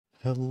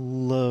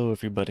Hello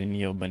everybody,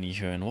 Neobunny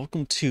here, and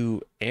welcome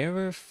to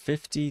Error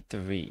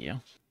 53.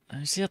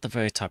 I see at the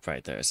very top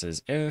right there, it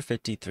says Error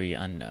 53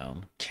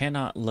 unknown.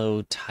 Cannot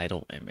load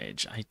title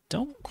image. I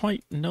don't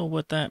quite know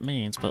what that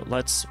means, but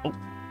let's... Oh!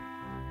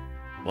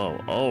 Whoa,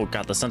 oh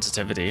god, the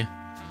sensitivity.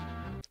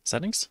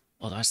 Settings?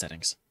 Oh, there are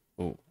settings.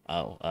 Ooh,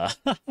 oh,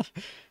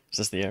 is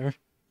this the error?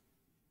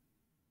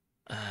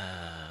 Can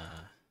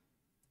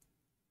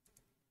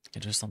I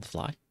do this on the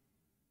fly?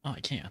 Oh,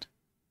 I can.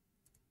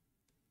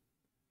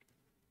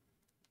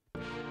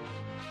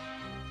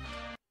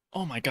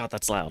 Oh my god,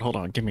 that's loud. Hold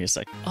on, give me a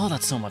sec. Oh,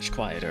 that's so much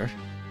quieter.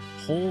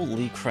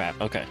 Holy crap.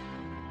 Okay.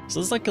 So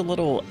this is like a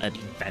little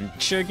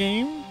adventure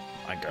game,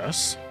 I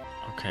guess.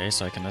 Okay,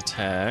 so I can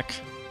attack.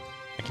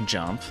 I can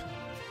jump.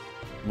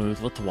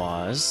 Move with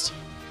WASD.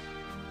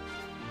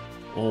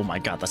 Oh my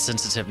god, the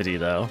sensitivity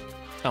though.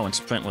 Oh, and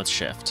sprint with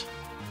shift.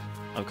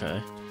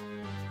 Okay.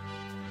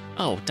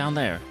 Oh, down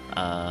there.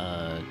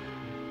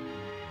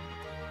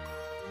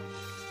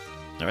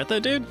 Right there,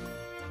 dude?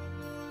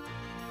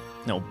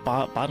 No,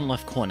 bottom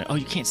left corner. Oh,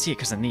 you can't see it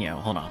because of Neo.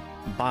 Hold on.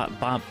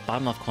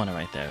 Bottom left corner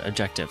right there.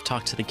 Objective,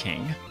 talk to the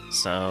king.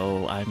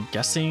 So, I'm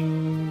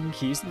guessing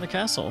he's in the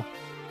castle.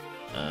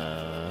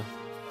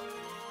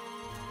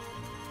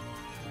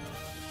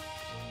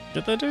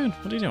 Get that dude?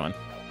 What are you doing?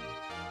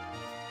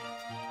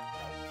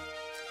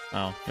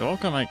 Oh, you're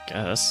welcome, I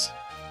guess.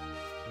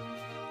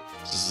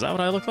 Is that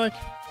what I look like?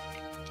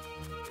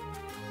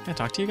 Can I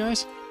talk to you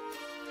guys?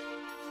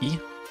 E?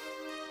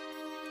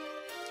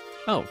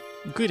 Oh,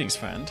 greetings,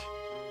 friend.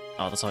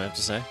 Oh, that's all you have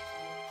to say?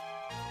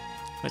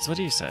 Wait, so what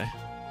do you say?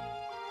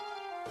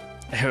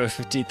 Error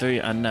 53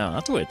 unknown.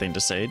 That's a weird thing to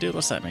say, dude.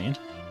 What's that mean?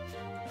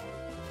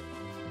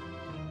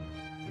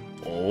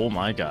 Oh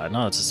my god.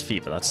 No, it's his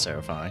feet, but that's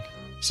terrifying.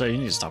 So you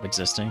need to stop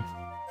existing.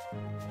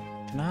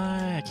 Can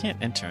I can't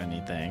enter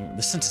anything.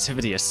 The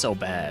sensitivity is so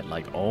bad.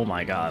 Like, oh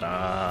my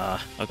god.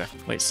 Okay.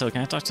 Wait, so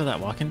can I talk to that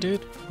walking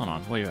dude? Hold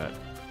on. Where you at?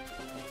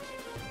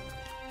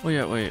 Where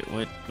you at?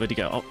 Where'd you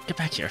go? Oh, get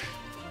back here.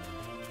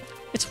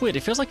 It's weird, it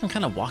feels like I'm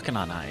kind of walking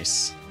on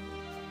ice.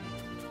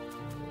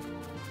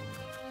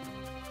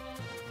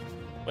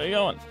 Where are you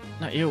going?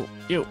 Not you.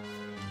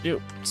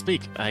 You.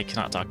 Speak. I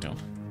cannot talk to him.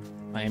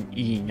 I am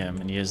eating him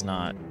and he is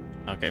not...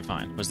 Okay,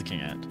 fine. Where's the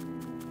king at?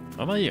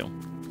 What about you?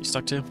 You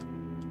stuck too?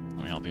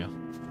 Let me help you.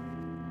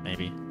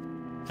 Maybe.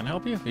 Can I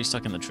help you? Are you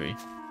stuck in the tree?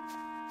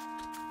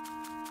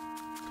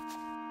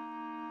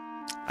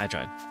 I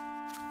tried.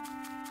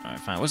 Alright,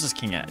 fine. Where's this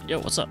king at? Yo,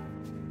 what's up?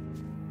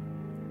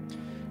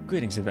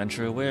 Greetings,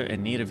 adventurer. We're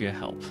in need of your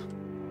help.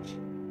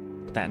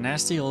 That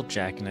nasty old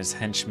Jack and his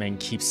henchmen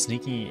keep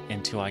sneaking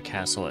into our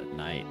castle at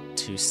night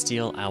to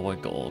steal our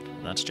gold.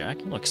 That's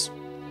Jack? He looks...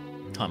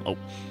 Oh.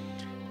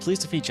 Please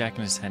defeat Jack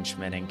and his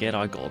henchmen and get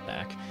our gold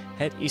back.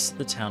 Head east of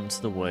the town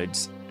into the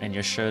woods, and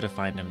you're sure to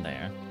find him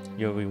there.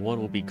 Your reward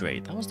will be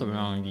great. That was the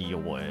wrong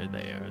word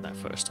there, that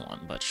first one,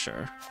 but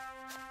sure.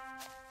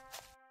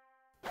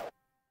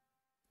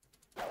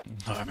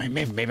 Oh,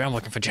 maybe I'm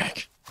looking for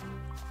Jack.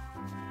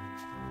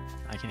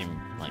 I can't even,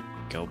 like,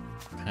 go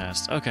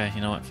past... Okay,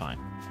 you know what? Fine.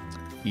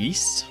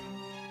 East?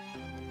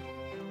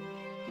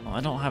 Well,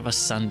 I don't have a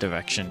sun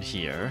direction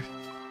here.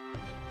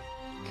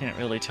 Can't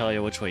really tell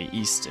you which way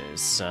east is,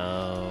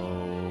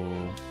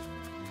 so...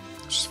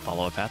 Just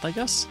follow a path, I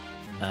guess?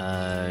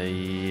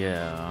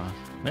 Yeah.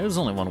 Maybe there's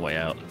only one way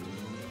out.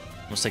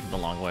 I was taking the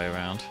long way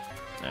around.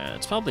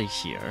 It's probably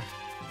here.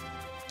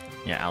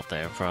 Yeah, out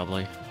there,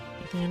 probably.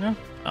 You know?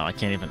 Oh, I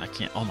can't...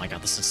 Oh my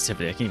god, the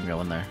sensitivity. I can't even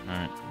go in there.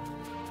 Alright.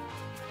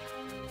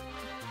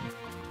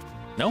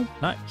 No,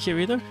 not here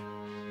either.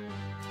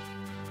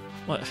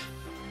 What?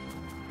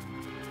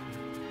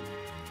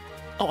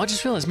 Oh, I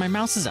just realized my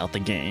mouse is out the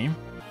game.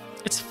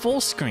 It's full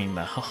screen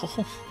though.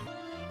 All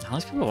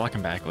these people are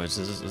walking backwards.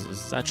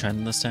 Is that a trend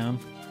in this town?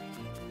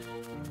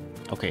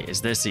 Okay, is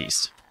this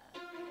east?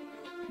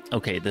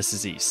 Okay, this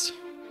is east.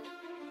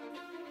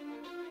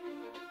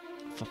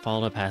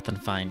 Follow the path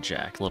and find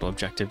Jack. Little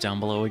objective down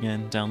below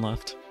again, down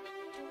left.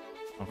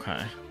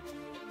 Okay.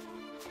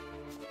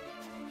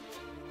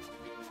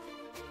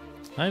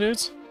 Hi,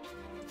 dudes.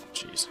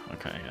 Jeez.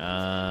 Okay.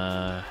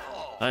 Oh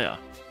yeah.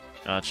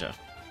 Gotcha.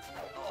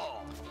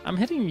 I'm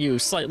hitting you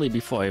slightly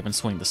before I even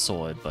swing the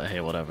sword, but hey,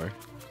 whatever.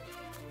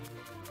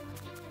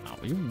 Oh,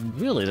 he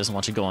really doesn't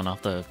want you going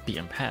off the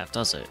beaten path,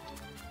 does it?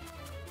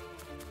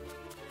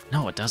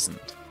 No, it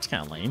doesn't. It's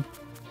kind of lame.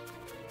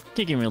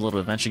 Can't give me a little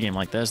adventure game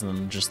like this and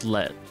then just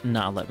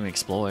not let me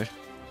explore.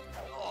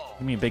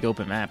 Give me a big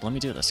open map. Let me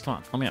do this. Come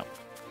on, let me out.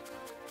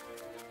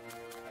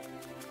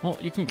 Well,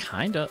 you can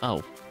kinda...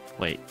 Oh,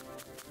 wait.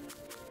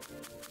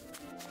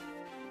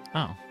 Oh.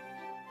 I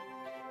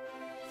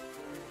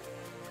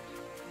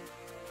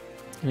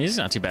mean, he's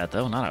not too bad,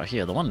 though. Not out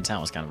here. The one in town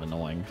was kind of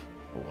annoying.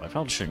 Oh, I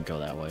probably shouldn't go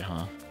that way,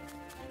 huh?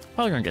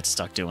 Probably gonna get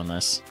stuck doing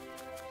this.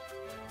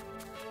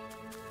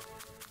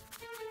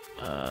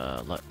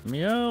 Let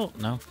me out.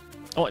 No.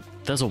 Oh, wait,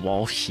 there's a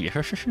wall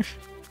here.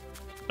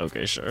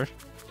 Okay, sure.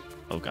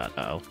 Oh, God.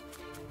 Oh.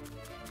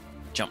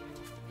 Jump.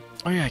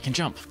 Oh, yeah, I can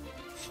jump.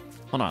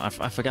 Hold on,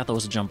 I forgot there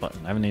was a jump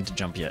button. I haven't need to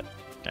jump yet.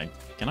 Okay,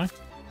 can I?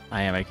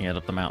 I am making it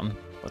up the mountain.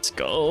 Let's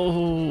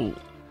go!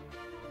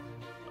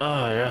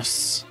 Oh,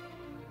 yes.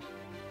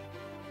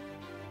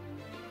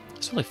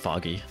 It's really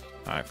foggy.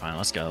 Alright, fine,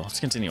 let's go. Let's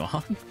continue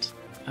on.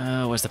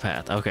 Where's the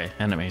path? Okay,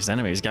 enemies,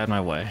 guide my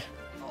way.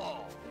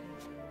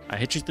 I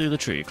hit you through the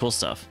tree, cool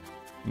stuff.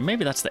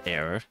 Maybe that's the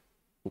error.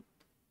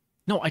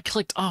 No, I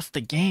clicked off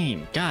the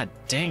game. God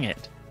dang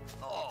it.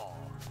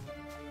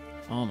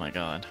 Oh my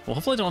god. Well,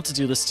 hopefully I don't have to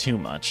do this too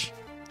much.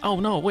 Oh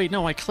no, wait,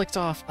 no, I clicked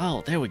off.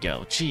 Oh, there we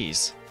go.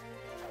 Jeez.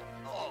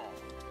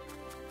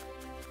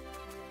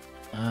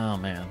 Oh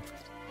man.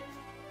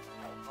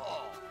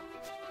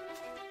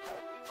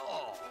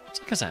 It's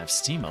because I have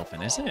Steam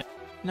open, is it?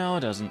 No, it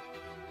doesn't.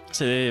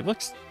 So it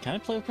looks. Can I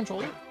play with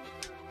controller?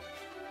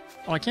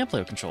 Oh, I can't play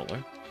with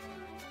controller.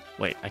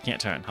 Wait, I can't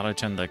turn. How do I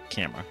turn the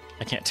camera?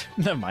 I can't.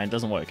 Never mind, it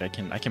doesn't work. I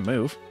can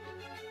move.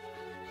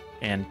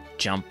 And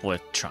jump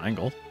with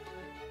triangle.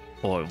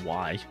 Or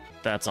Y.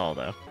 That's all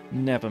though.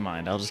 Never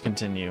mind. I'll just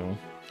continue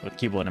with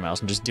keyboard and mouse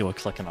and just do a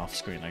clicking off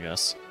screen, I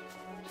guess.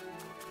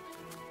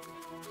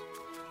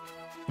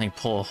 I think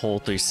pull a whole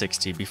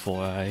 360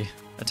 before I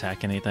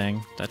attack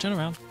anything. Did I turn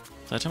around?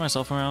 Did I turn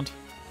myself around?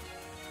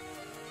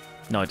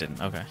 No, I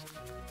didn't. Okay.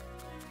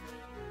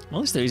 Well,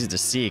 at least they're easy to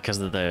see because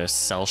of the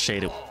cell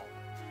shaded.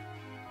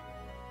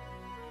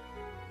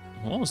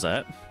 What was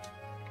that?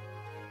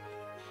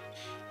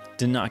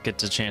 Did not get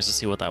the chance to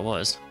see what that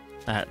was.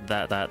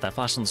 That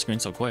flashed on the screen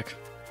so quick.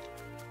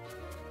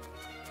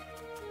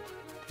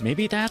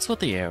 Maybe that's what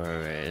the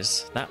error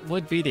is. That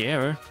would be the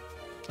error.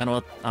 I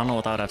don't know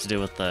what that would have to do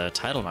with the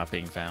title not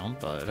being found,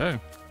 but oh.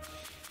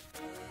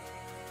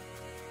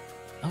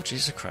 Oh,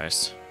 Jesus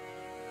Christ.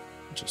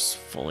 Just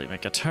fully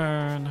make a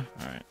turn.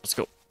 Alright, let's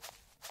go.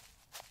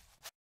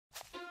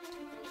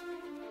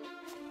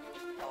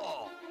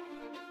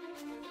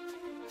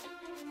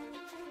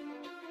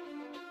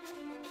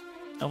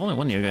 I've only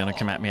one of you gonna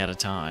come at me at a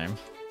time.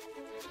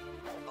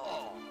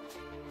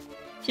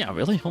 Yeah,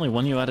 really? Only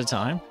one you at a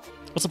time?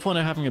 What's the point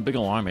of having a big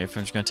ol' army if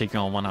I'm just gonna take you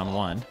on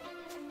one-on-one?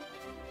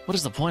 What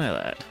is the point of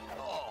that?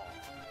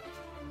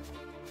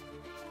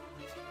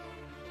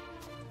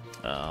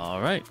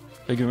 Alright.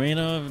 Big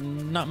arena,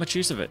 not much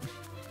use of it.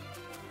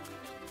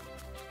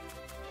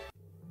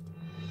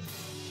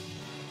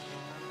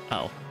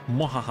 Oh.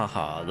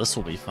 Mwahaha, this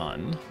will be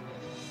fun.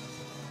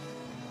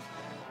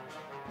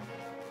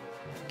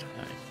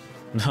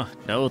 Okay.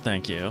 No,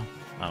 thank you.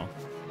 Oh.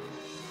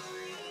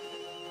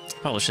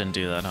 Probably shouldn't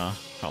do that, huh?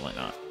 Probably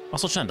not.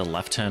 Also trying to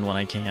left turn when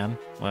I can,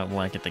 when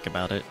I can think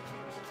about it.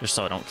 Just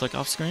so I don't click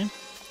off screen.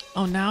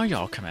 Oh, now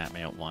y'all come at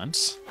me at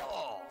once.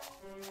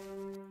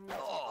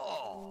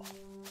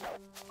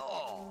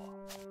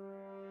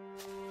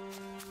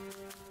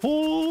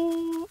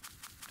 Oh!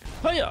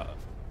 Hiya!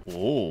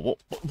 Oh,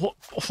 what?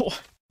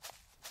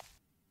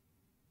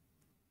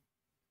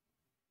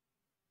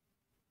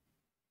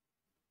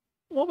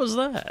 What was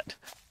that?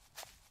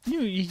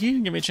 You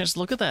didn't give me a chance to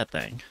look at that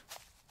thing.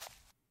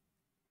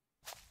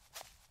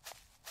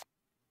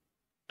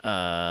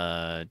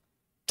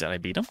 Did I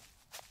beat him?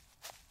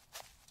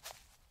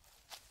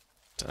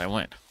 Did I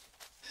win?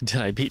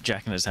 Did I beat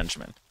Jack and his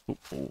henchmen? Ooh.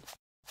 Oh,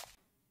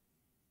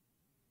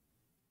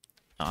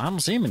 I don't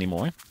see him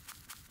anymore.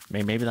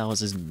 Maybe that was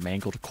his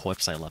mangled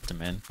corpse I left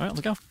him in. Alright,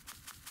 let's go.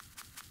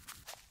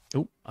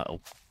 Ooh, uh-oh.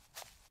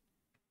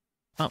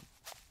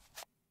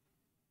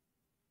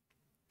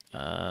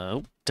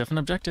 Oh. Different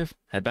objective.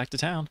 Head back to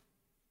town.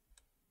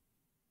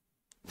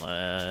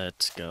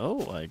 Let's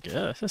go, I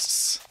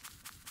guess.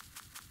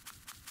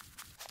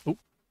 Ooh.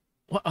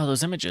 What are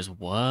those images?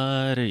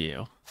 What are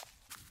you?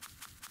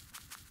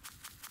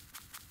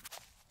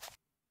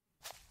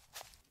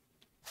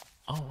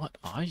 Oh, what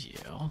are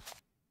you?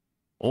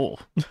 Oh,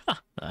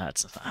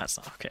 that's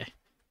not okay.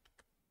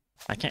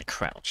 I can't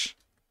crouch.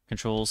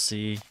 Control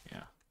C,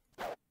 yeah.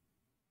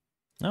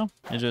 No,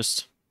 you're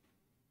just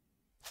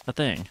a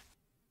thing.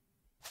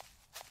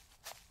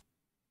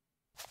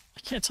 I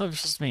can't tell if you're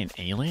supposed to be an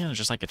alien or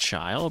just like a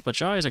child, but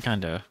your eyes are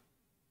kind of...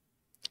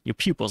 Your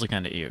pupils are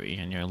kind of eerie,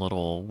 and your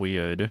little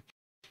weird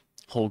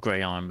whole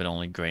gray arm, but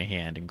only gray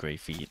hand and gray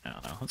feet. I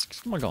don't know. Let's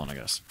keep on going, I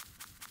guess.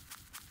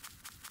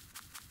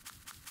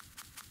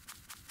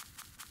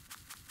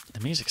 The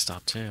music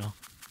stopped too.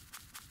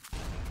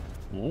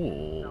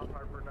 Ooh.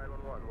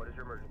 What is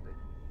your emergency?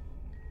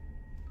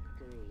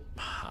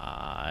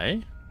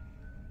 Hi.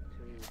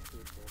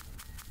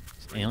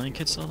 Is the alien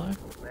kid still there?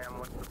 Ma'am,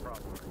 what's the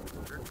problem?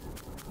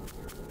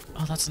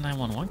 Oh, that's the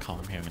 911 call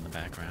I'm hearing in the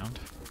background.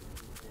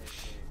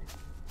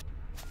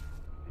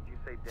 Did you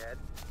say dead?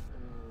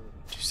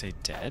 Did you say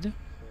dead?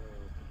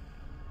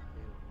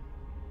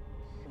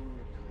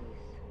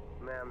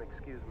 Ma'am,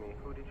 excuse me.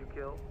 Who did you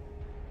kill?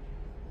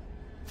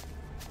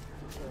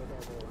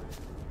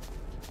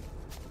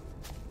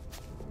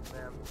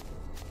 Ma'am.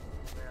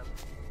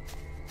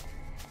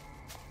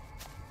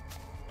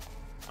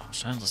 I was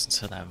trying to listen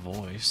to that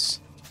voice.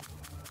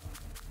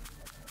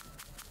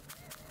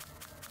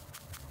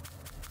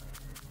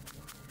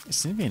 It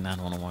seemed to be a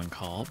 911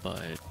 call,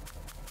 but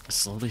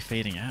slowly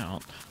fading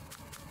out.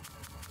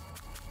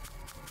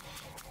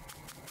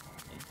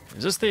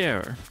 Is this the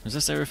error? Is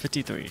this error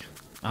 53?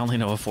 I only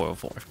know a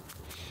 404.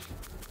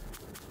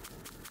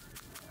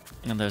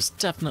 And there's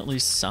definitely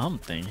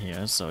something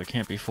here, so it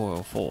can't be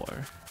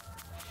 404.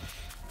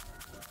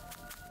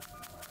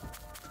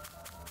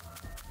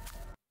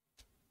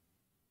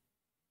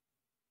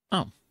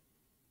 Oh.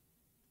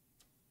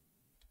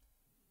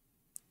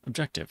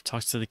 Objective,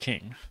 talks to the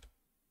king.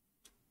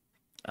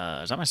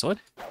 Is that my sword?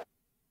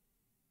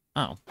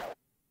 Oh.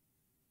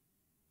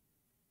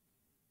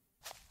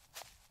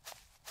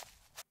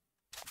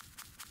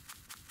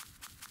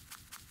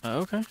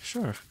 Okay,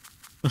 sure.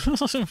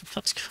 Let's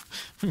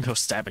go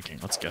stab a king.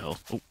 Let's go.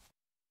 Ooh.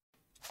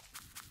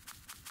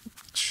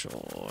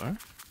 Sure.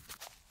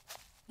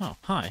 Oh,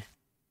 hi.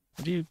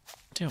 What are you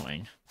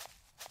doing?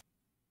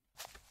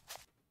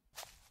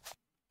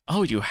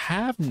 Oh, you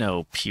have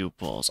no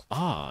pupils.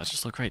 Oh, I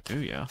just look right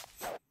through you.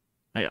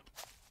 Hiya.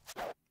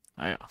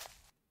 Hiya.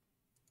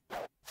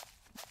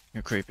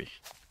 You're creepy.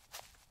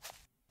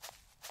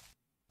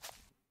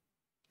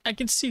 I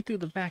can see through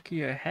the back of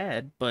your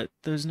head, but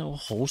there's no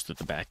holes through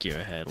the back of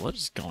your head. What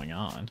is going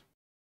on?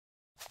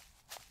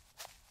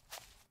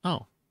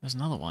 Oh, there's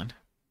another one.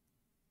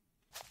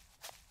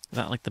 Is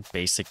that like the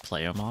basic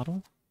player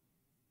model?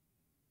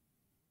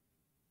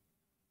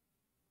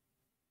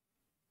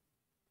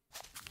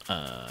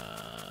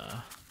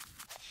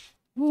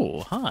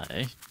 Ooh,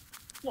 hi.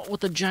 What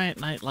with a giant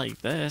knight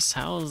like this?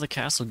 How is the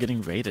castle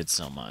getting raided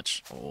so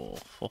much? Oh,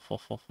 ho, ho,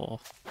 ho, ho.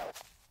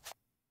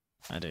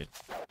 Ah, dude.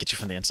 Get you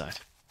from the inside.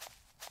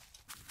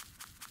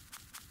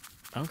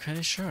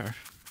 Okay, sure.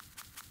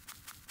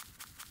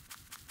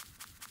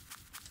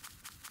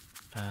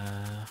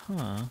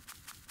 Huh.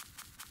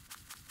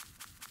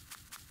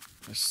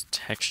 There's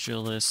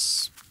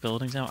textureless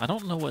buildings now. I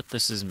don't know what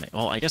this is made.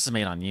 Well, I guess it's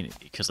made on Unity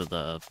because of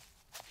the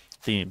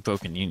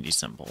broken Unity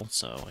symbol.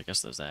 So I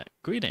guess there's that.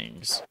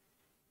 Greetings.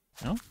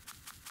 No?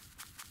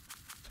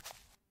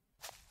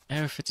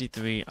 Error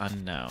 53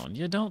 unknown.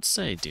 You don't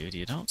say, dude.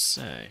 You don't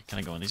say. Can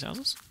I go in these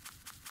houses?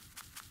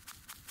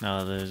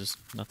 No, there's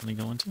nothing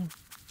to go into.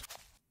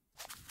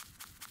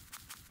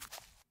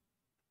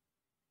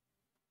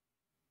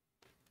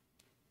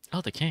 Oh,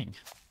 the king.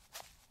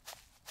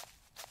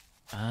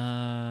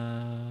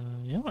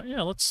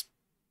 Yeah, let's...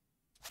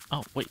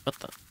 Oh, wait, what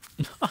the...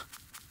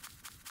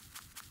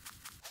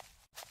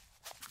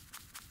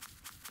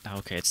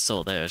 Okay, it's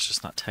still there, it's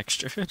just not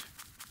textured.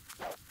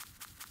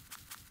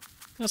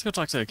 Let's go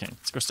talk to the king.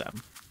 Let's go stab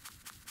him.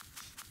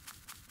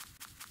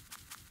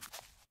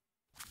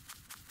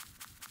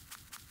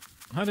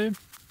 Hi, dude.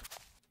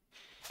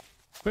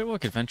 Great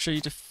work, adventure.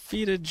 You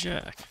defeated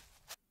Jack.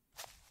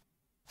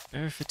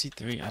 Error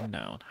 53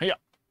 unknown. Hiya!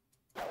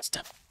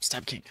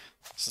 Stab king.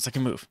 It's the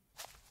second move.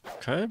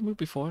 Could I have moved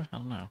before? I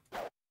don't know.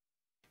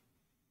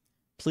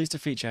 Please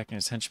defeat Jack and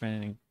his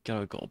henchmen and get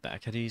our gold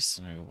back at East,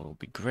 and it will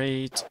be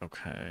great.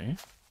 Okay.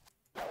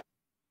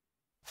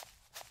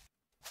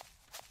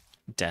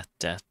 Death.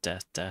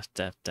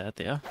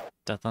 Yeah.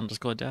 Death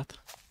underscore death.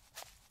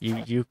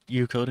 You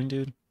coding,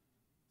 dude? Is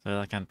there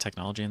that kind of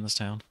technology in this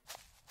town?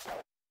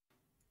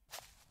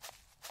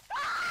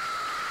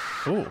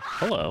 Oh,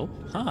 hello.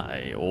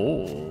 Hi.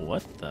 Oh,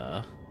 what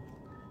the?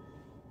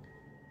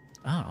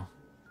 Oh.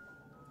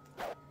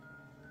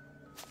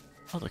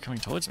 Oh, they're coming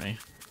towards me.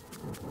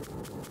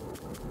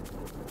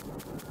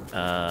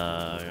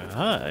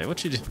 Hi.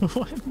 What you do?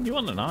 What? You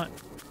want to not?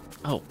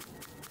 Oh.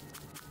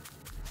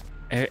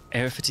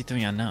 Air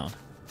 53 unknown.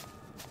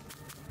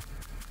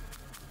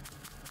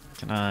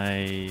 Can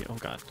I... Oh,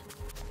 God.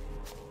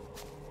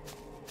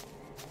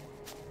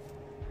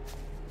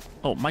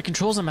 Oh, my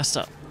controls are messed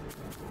up.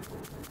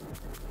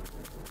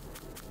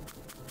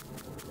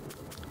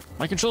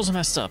 My controls are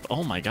messed up.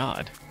 Oh, my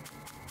God.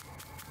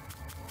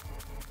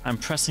 I'm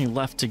pressing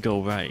left to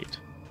go right.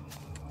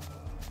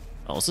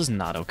 Oh, this is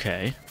not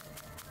okay.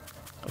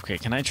 Okay,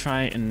 can I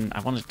try and...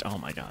 I want to... Oh,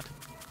 my God.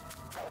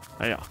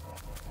 Oh, yeah.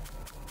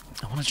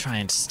 I want to try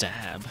and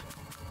stab.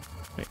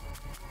 Wait.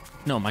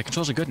 No, my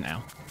controls are good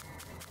now.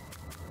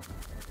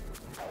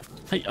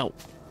 Hey, oh.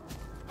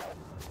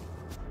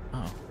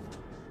 Oh.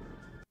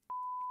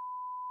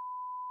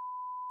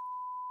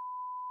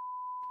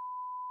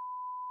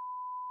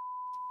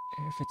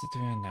 Air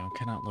 53 unknown.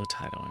 Cannot load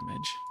title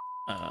image.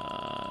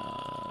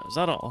 Is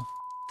that all?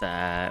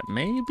 That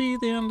may be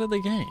the end of the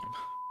game.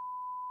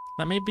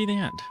 That may be the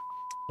end.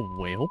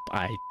 Well,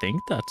 I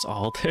think that's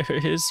all there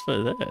is for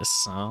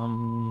this.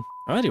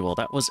 Alrighty, well,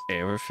 that was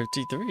Error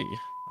 53.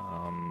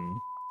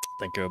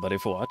 Thank you everybody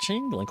for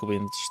watching. The link will be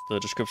in the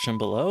description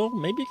below.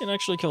 Maybe you can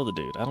actually kill the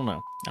dude. I don't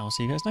know. I'll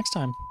see you guys next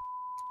time.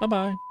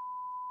 Bye-bye.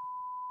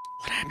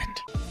 What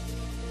happened?